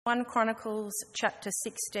1 Chronicles chapter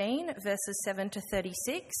 16, verses 7 to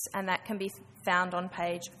 36, and that can be found on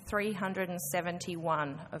page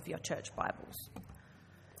 371 of your church Bibles.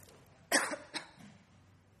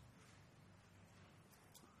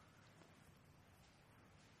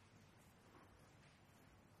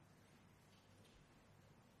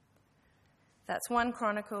 That's 1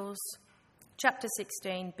 Chronicles chapter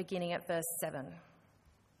 16, beginning at verse 7.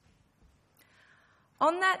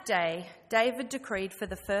 On that day, David decreed for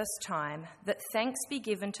the first time that thanks be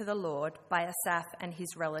given to the Lord by Asaph and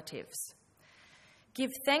his relatives. Give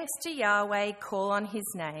thanks to Yahweh, call on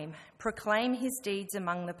his name, proclaim his deeds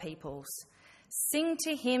among the peoples. Sing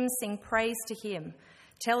to him, sing praise to him,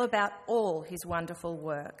 tell about all his wonderful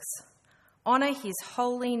works. Honour his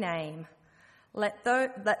holy name. Let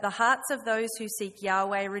the hearts of those who seek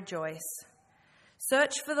Yahweh rejoice.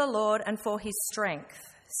 Search for the Lord and for his strength.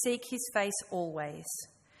 Seek his face always.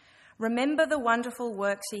 Remember the wonderful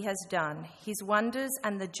works he has done, his wonders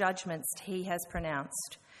and the judgments he has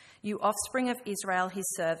pronounced. You offspring of Israel, his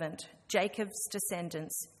servant, Jacob's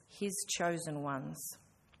descendants, his chosen ones.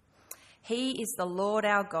 He is the Lord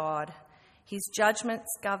our God. His judgments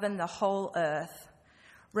govern the whole earth.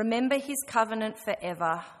 Remember his covenant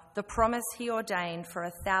forever, the promise he ordained for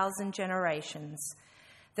 1,000 generations.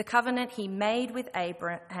 The covenant he made with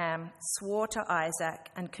Abraham, swore to Isaac,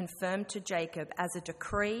 and confirmed to Jacob as a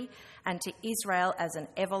decree and to Israel as an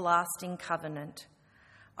everlasting covenant.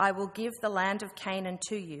 I will give the land of Canaan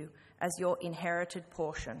to you as your inherited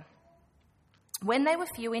portion. When they were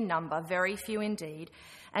few in number, very few indeed,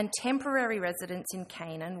 and temporary residents in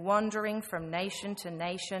Canaan, wandering from nation to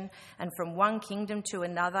nation and from one kingdom to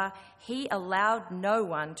another, he allowed no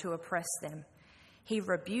one to oppress them. He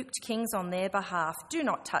rebuked kings on their behalf. Do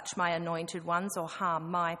not touch my anointed ones or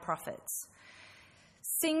harm my prophets.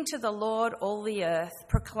 Sing to the Lord, all the earth.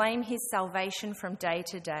 Proclaim his salvation from day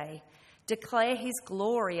to day. Declare his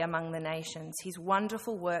glory among the nations, his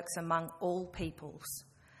wonderful works among all peoples.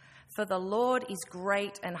 For the Lord is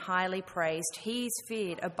great and highly praised. He is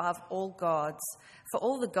feared above all gods. For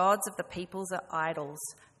all the gods of the peoples are idols,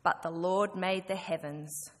 but the Lord made the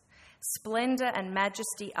heavens. Splendor and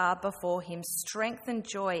majesty are before him. Strength and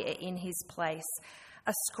joy are in his place.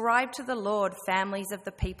 Ascribe to the Lord, families of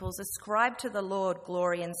the peoples. Ascribe to the Lord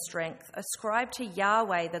glory and strength. Ascribe to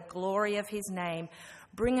Yahweh the glory of his name.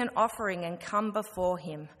 Bring an offering and come before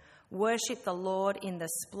him. Worship the Lord in the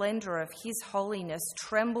splendor of his holiness.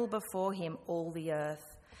 Tremble before him, all the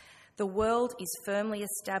earth. The world is firmly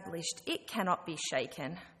established. It cannot be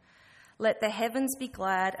shaken. Let the heavens be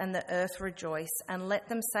glad and the earth rejoice, and let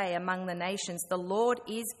them say among the nations, the Lord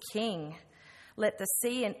is King. Let the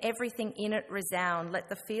sea and everything in it resound. Let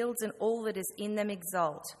the fields and all that is in them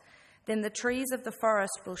exult. Then the trees of the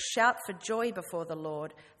forest will shout for joy before the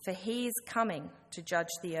Lord, for he is coming to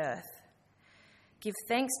judge the earth. Give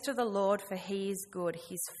thanks to the Lord, for he is good.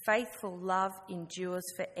 His faithful love endures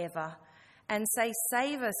forever. And say,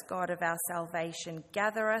 save us, God of our salvation.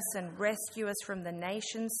 Gather us and rescue us from the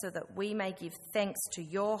nations so that we may give thanks to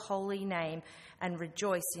your holy name and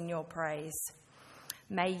rejoice in your praise.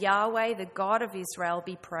 May Yahweh, the God of Israel,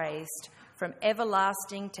 be praised from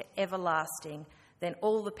everlasting to everlasting. Then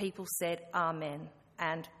all the people said, Amen,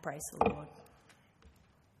 and praise the Lord.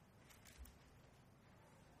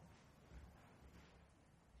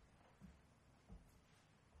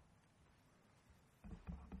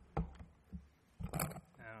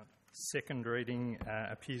 Second reading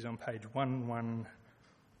appears on page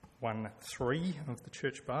 1113 of the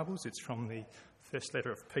Church Bibles. It's from the first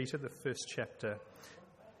letter of Peter, the first chapter,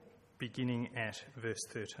 beginning at verse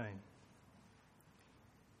 13.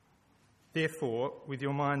 Therefore, with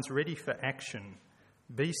your minds ready for action,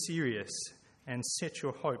 be serious and set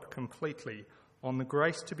your hope completely on the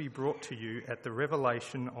grace to be brought to you at the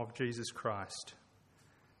revelation of Jesus Christ.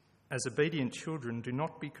 As obedient children, do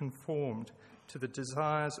not be conformed to the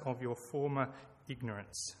desires of your former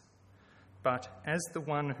ignorance. But as the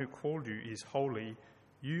one who called you is holy,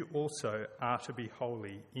 you also are to be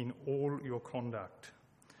holy in all your conduct.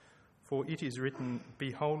 For it is written,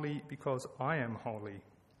 be holy because I am holy.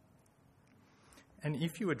 And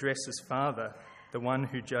if you address as Father the one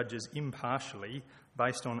who judges impartially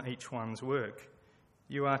based on each one's work,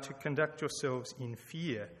 you are to conduct yourselves in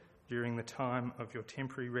fear during the time of your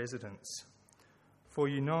temporary residence. For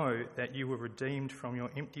you know that you were redeemed from your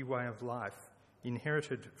empty way of life,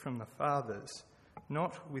 inherited from the fathers,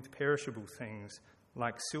 not with perishable things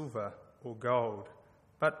like silver or gold,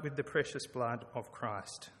 but with the precious blood of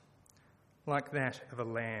Christ, like that of a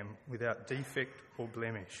lamb without defect or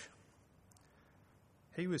blemish.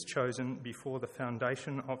 He was chosen before the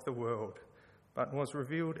foundation of the world, but was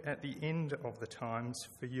revealed at the end of the times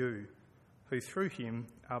for you, who through him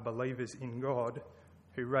are believers in God,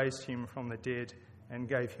 who raised him from the dead and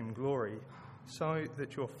gave him glory, so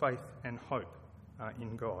that your faith and hope are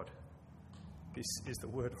in God. This is the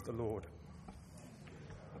word of the Lord.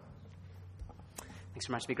 Thanks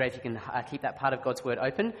very much. It'd be great if you can keep that part of God's Word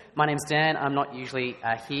open. My name's Dan. I'm not usually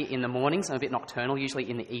here in the mornings. I'm a bit nocturnal, usually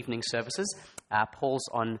in the evening services. Paul's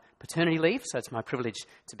on paternity leave, so it's my privilege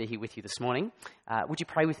to be here with you this morning. Would you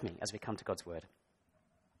pray with me as we come to God's Word?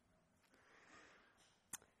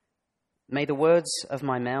 May the words of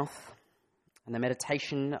my mouth and the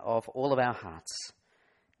meditation of all of our hearts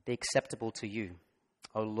be acceptable to you,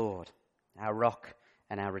 O Lord, our rock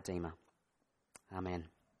and our Redeemer. Amen.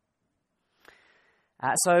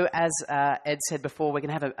 So as Ed said before, we're going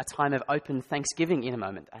to have a time of open thanksgiving in a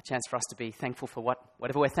moment, a chance for us to be thankful for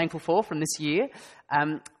whatever we're thankful for from this year.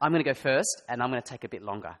 I'm going to go first, and I'm going to take a bit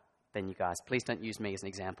longer than you guys. Please don't use me as an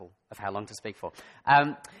example of how long to speak for.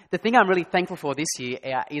 The thing I'm really thankful for this year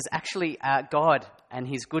is actually God and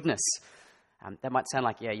his goodness. That might sound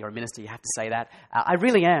like, yeah, you're a minister, you have to say that. I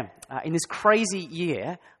really am. In this crazy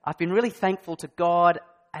year, I've been really thankful to God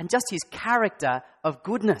and just his character of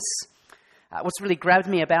goodness. What's really grabbed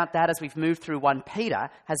me about that as we've moved through 1 Peter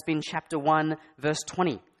has been chapter 1, verse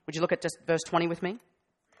 20. Would you look at just verse 20 with me?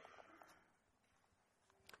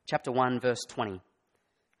 Chapter 1, verse 20.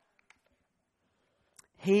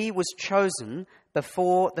 He was chosen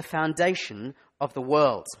before the foundation of the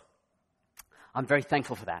world. I'm very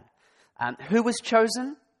thankful for that. Who was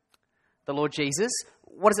chosen? The Lord Jesus.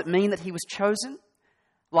 What does it mean that he was chosen?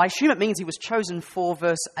 Well, I assume it means he was chosen for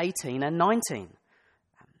verse 18 and 19.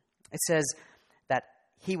 It says that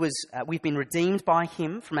we've been redeemed by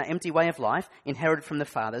him from our empty way of life, inherited from the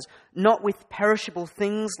fathers, not with perishable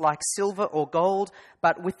things like silver or gold,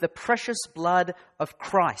 but with the precious blood of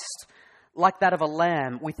Christ, like that of a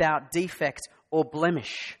lamb without defect or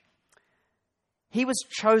blemish. He was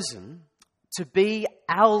chosen to be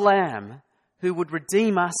our lamb who would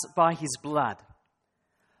redeem us by his blood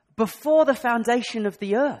before the foundation of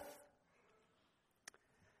the earth.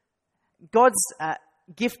 God's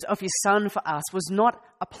gift of his son for us was not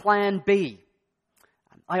a plan B.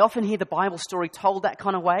 I often hear the Bible story told that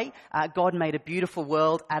kind of way. God made a beautiful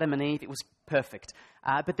world, Adam and Eve, it was perfect.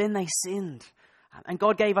 But then they sinned. And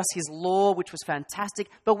God gave us his law, which was fantastic,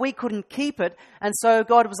 but we couldn't keep it. And so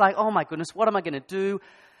God was like, oh my goodness, what am I going to do?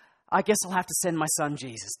 I guess I'll have to send my son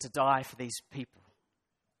Jesus to die for these people.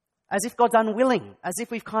 As if God's unwilling, as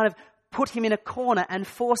if we've kind of put him in a corner and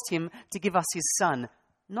forced him to give us his son.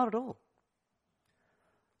 Not at all.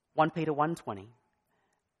 1 Peter 1:20.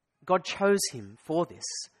 God chose him for this.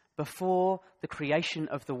 Before the creation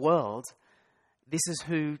of the world, this is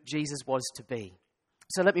who Jesus was to be.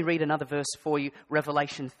 So let me read another verse for you.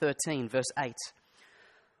 Revelation 13, verse 8.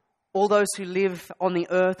 All those who live on the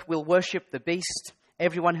earth will worship the beast,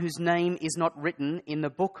 everyone whose name is not written in the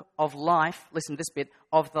book of life, listen to this bit,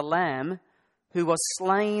 of the Lamb who was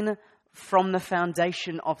slain from the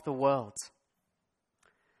foundation of the world.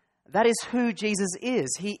 That is who Jesus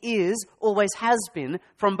is. He is, always has been,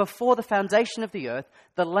 from before the foundation of the earth,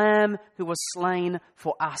 the Lamb who was slain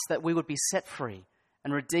for us, that we would be set free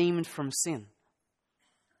and redeemed from sin.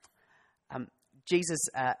 Jesus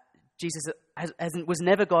was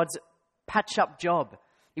never God's patch-up job.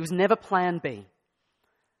 He was never plan B.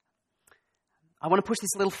 I want to push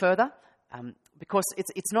this a little further, because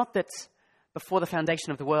it's not that before the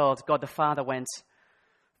foundation of the world, God the Father went,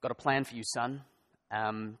 "I've got a plan for you, son.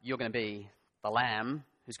 You're going to be the lamb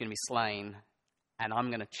who's going to be slain, and I'm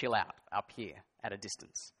going to chill out up here at a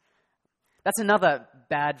distance." That's another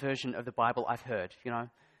bad version of the Bible I've heard. You know,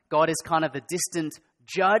 God is kind of the distant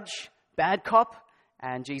judge, bad cop,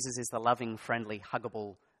 and Jesus is the loving, friendly,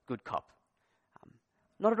 huggable, good cop.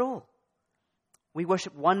 Not at all. We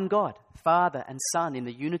worship one God, Father and Son, in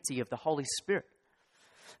the unity of the Holy Spirit.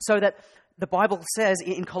 So that the Bible says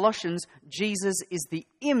in Colossians, Jesus is the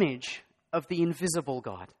image of the invisible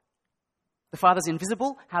God. The Father's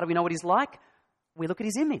invisible. How do we know what he's like? We look at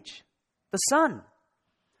his image, the Son.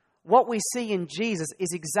 What we see in Jesus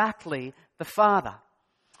is exactly the Father.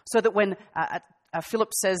 So that when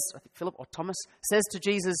Philip or Thomas says to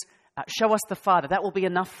Jesus, "Show us the Father, that will be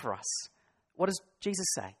enough for us." What does Jesus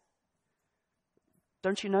say?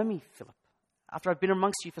 "Don't you know me, Philip? After I've been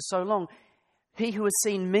amongst you for so long, he who has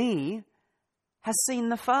seen me has seen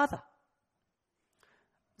the Father."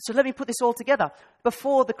 So let me put this all together.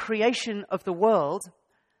 Before the creation of the world,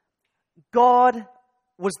 God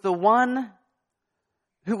was the one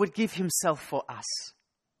who would give himself for us.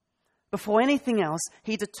 Before anything else,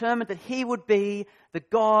 he determined that he would be the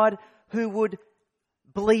God who would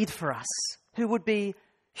bleed for us, who would be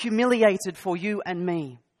humiliated for you and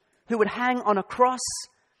me, who would hang on a cross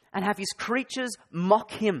and have his creatures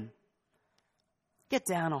mock him. Get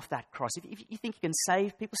down off that cross. If you think you can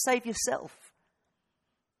save people, save yourself.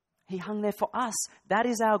 He hung there for us. That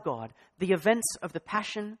is our God. The events of the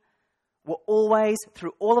Passion were always,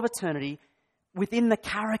 through all of eternity, within the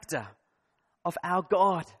character of our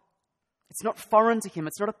God. It's not foreign to him.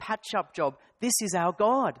 It's not a patch-up job. This is our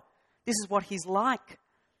God. This is what he's like.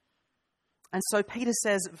 And so Peter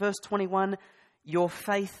says, verse 21, your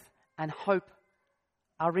faith and hope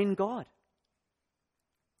are in God.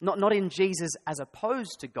 Not in Jesus as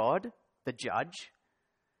opposed to God, the judge.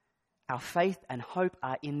 Our faith and hope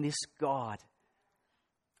are in this God.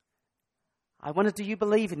 I wonder, do you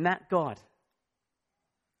believe in that God?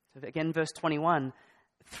 So again, verse 21,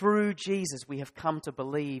 through Jesus we have come to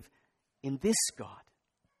believe in this God.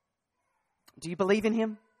 Do you believe in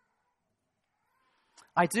him?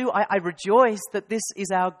 I do. I rejoice that this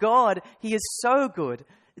is our God. He is so good.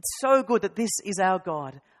 It's so good that this is our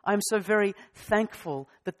God. I'm so very thankful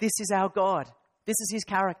that this is our God. This is his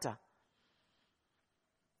character.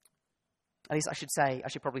 At least I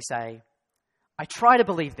should probably say, I try to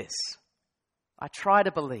believe this. I try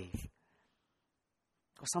to believe.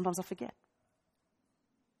 Or sometimes I forget.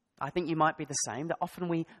 I think you might be the same, that often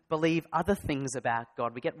we believe other things about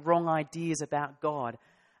God. We get wrong ideas about God.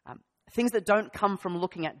 Things that don't come from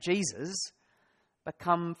looking at Jesus, but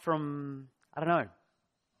come from,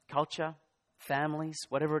 culture, families,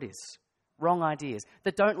 whatever it is. Wrong ideas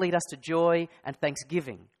that don't lead us to joy and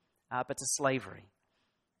thanksgiving, but to slavery.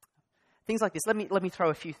 Things like this. Let me throw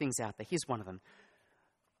a few things out there. Here's one of them.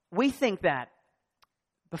 We think that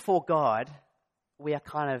before God, we are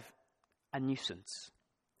kind of a nuisance,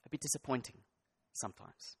 a bit disappointing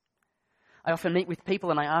sometimes. I often meet with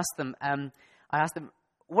people and I ask them,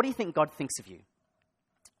 what do you think God thinks of you?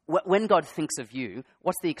 When God thinks of you,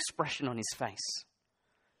 what's the expression on his face?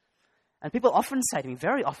 And people often say to me,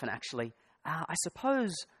 very often actually, I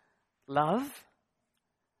suppose love,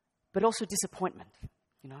 but also disappointment,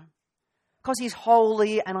 Because he's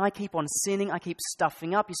holy and I keep on sinning, I keep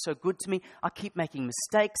stuffing up, he's so good to me, I keep making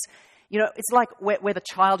mistakes. It's like we're the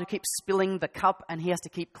child who keeps spilling the cup and he has to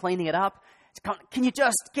keep cleaning it up. Can you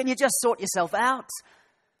just sort yourself out?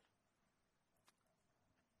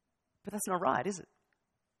 But that's not right, is it?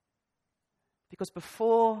 Because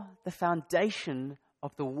before the foundation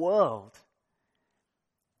of the world,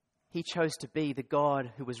 he chose to be the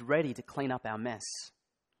God who was ready to clean up our mess.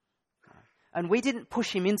 And we didn't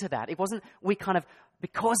push him into that. It wasn't we kind of,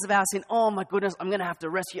 because of our sin, oh my goodness, I'm going to have to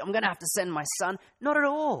rescue, I'm going to have to send my son. Not at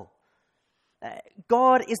all.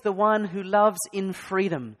 God is the one who loves in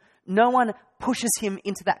freedom. No one pushes him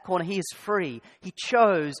into that corner. He is free. He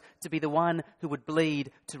chose to be the one who would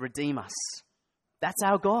bleed to redeem us. That's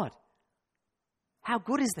our God. How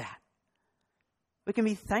good is that? We can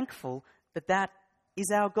be thankful that that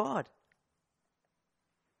is our God.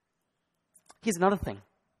 Here's another thing.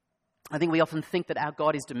 I think we often think that our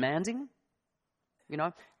God is demanding.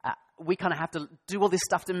 We kind of have to do all this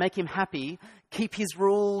stuff to make him happy, keep his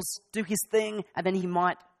rules, do his thing, and then he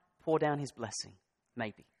might pour down his blessing.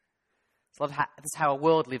 Maybe. That's how our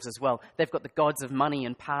world lives as well. They've got the gods of money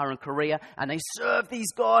and power and career, and they serve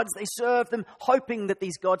these gods. They serve them, hoping that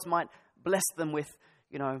these gods might bless them with,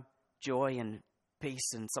 joy and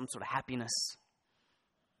peace and some sort of happiness.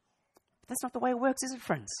 But that's not the way it works, is it,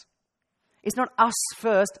 friends? It's not us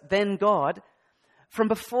first, then God. From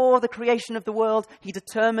before the creation of the world, he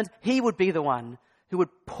determined he would be the one who would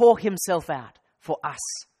pour himself out for us.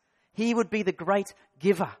 He would be the great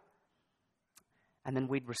giver. And then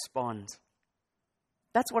we'd respond.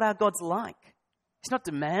 That's what our God's like. He's not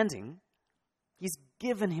demanding. He's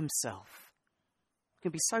given himself. We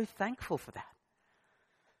can be so thankful for that.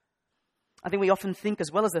 I think we often think,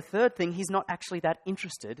 as well as the third thing, he's not actually that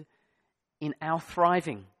interested in our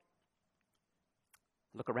thriving.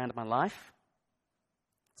 Look around at my life.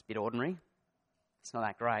 It's a bit ordinary. It's not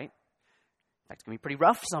that great. In fact, it can be pretty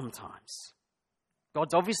rough sometimes.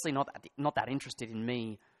 God's obviously not that interested in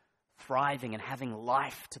me thriving and having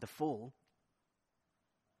life to the full.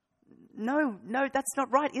 No, that's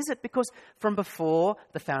not right, is it? Because from before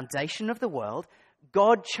the foundation of the world,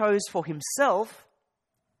 God chose for himself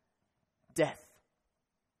death,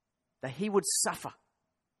 that he would suffer,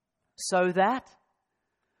 so that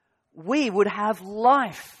we would have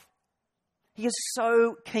life. He is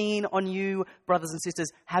so keen on you, brothers and sisters,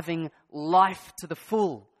 having life to the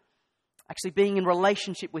full. Actually being in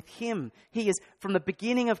relationship with him. He is, from the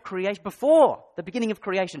beginning of creation, before the beginning of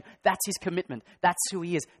creation, that's his commitment. That's who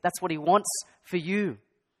he is. That's what he wants for you.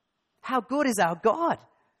 How good is our God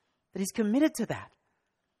that he's committed to that?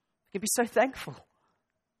 We can be so thankful.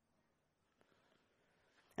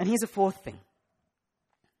 And here's a fourth thing.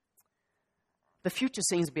 The future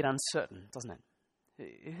seems a bit uncertain, doesn't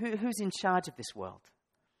it? Who's in charge of this world?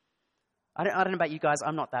 I don't know about you guys,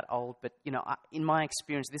 I'm not that old, but in my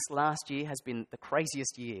experience, this last year has been the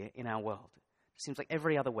craziest year in our world. It seems like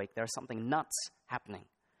every other week there is something nuts happening.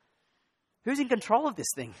 Who's in control of this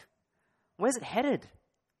thing? Where's it headed?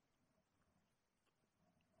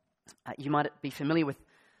 You might be familiar with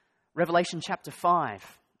Revelation chapter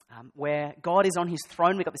 5, where God is on his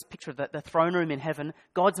throne. We've got this picture of the throne room in heaven.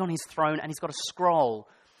 God's on his throne and he's got a scroll,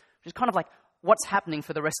 which is kind of like what's happening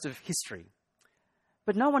for the rest of history.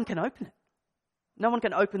 But no one can open it. No one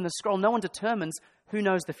can open the scroll. No one determines who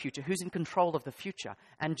knows the future, who's in control of the future.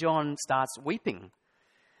 And John starts weeping.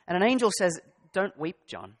 And an angel says, "Don't weep,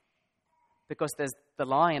 John, because there's the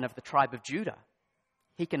Lion of the tribe of Judah.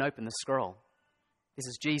 He can open the scroll." This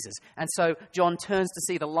is Jesus. And so John turns to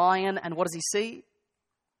see the lion, and what does he see?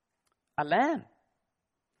 A lamb.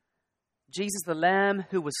 Jesus, the lamb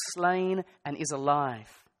who was slain and is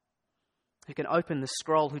alive, who can open the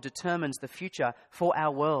scroll, who determines the future for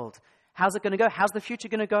our world. How's it going to go? How's the future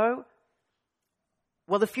going to go?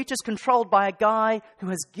 Well, the future's controlled by a guy who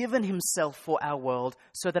has given himself for our world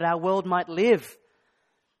so that our world might live.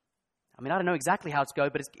 I mean, I don't know exactly how it's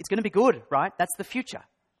going, but it's going to be good, right? That's the future.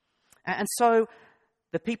 And so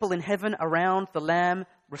the people in heaven around the Lamb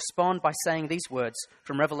respond by saying these words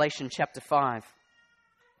from Revelation chapter 5.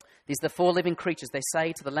 These are the four living creatures. They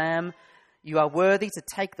say to the Lamb, "You are worthy to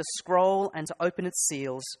take the scroll and to open its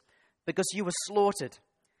seals, because you were slaughtered,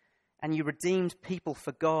 and you redeemed people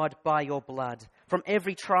for God by your blood. From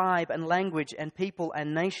every tribe and language and people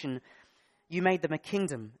and nation, you made them a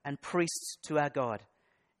kingdom and priests to our God,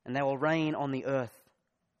 and they will reign on the earth."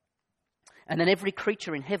 And then every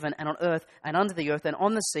creature in heaven and on earth and under the earth and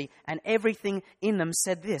on the sea and everything in them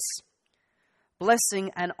said this: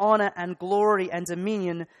 "Blessing and honor and glory and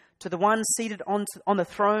dominion to the one seated on the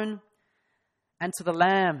throne and to the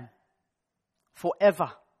Lamb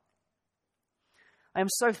forever." I am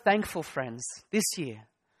so thankful, friends, this year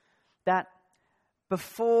that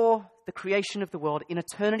before the creation of the world, in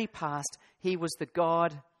eternity past, he was the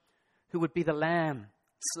God who would be the Lamb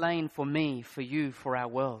slain for me, for you, for our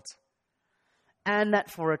world. And that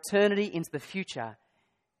for eternity into the future,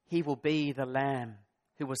 he will be the Lamb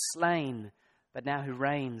who was slain, but now who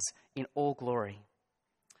reigns in all glory.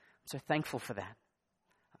 I'm so thankful for that.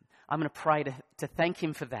 I'm going to pray to thank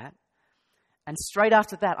him for that. And straight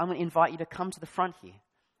after that, I'm going to invite you to come to the front here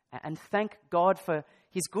and thank God for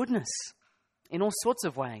his goodness in all sorts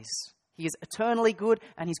of ways. He is eternally good,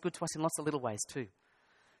 and he's good to us in lots of little ways too.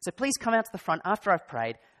 So please come out to the front after I've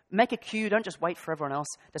prayed. Make a queue. Don't just wait for everyone else.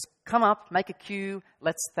 Just come up, make a queue.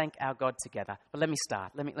 Let's thank our God together. But let me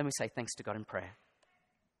start. Let me say thanks to God in prayer.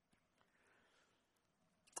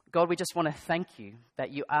 God, we just want to thank you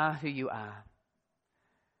that you are who you are.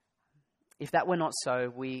 If that were not so,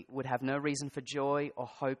 we would have no reason for joy or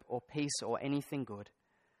hope or peace or anything good.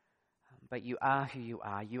 But you are who you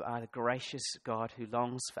are. You are the gracious God who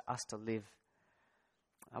longs for us to live.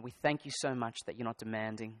 We thank you so much that you're not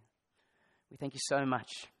demanding. We thank you so much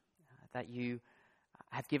that you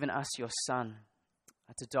have given us your Son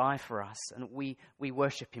to die for us. And we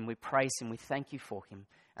worship him, we praise him, we thank you for him,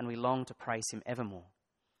 and we long to praise him evermore.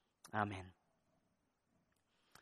 Amen.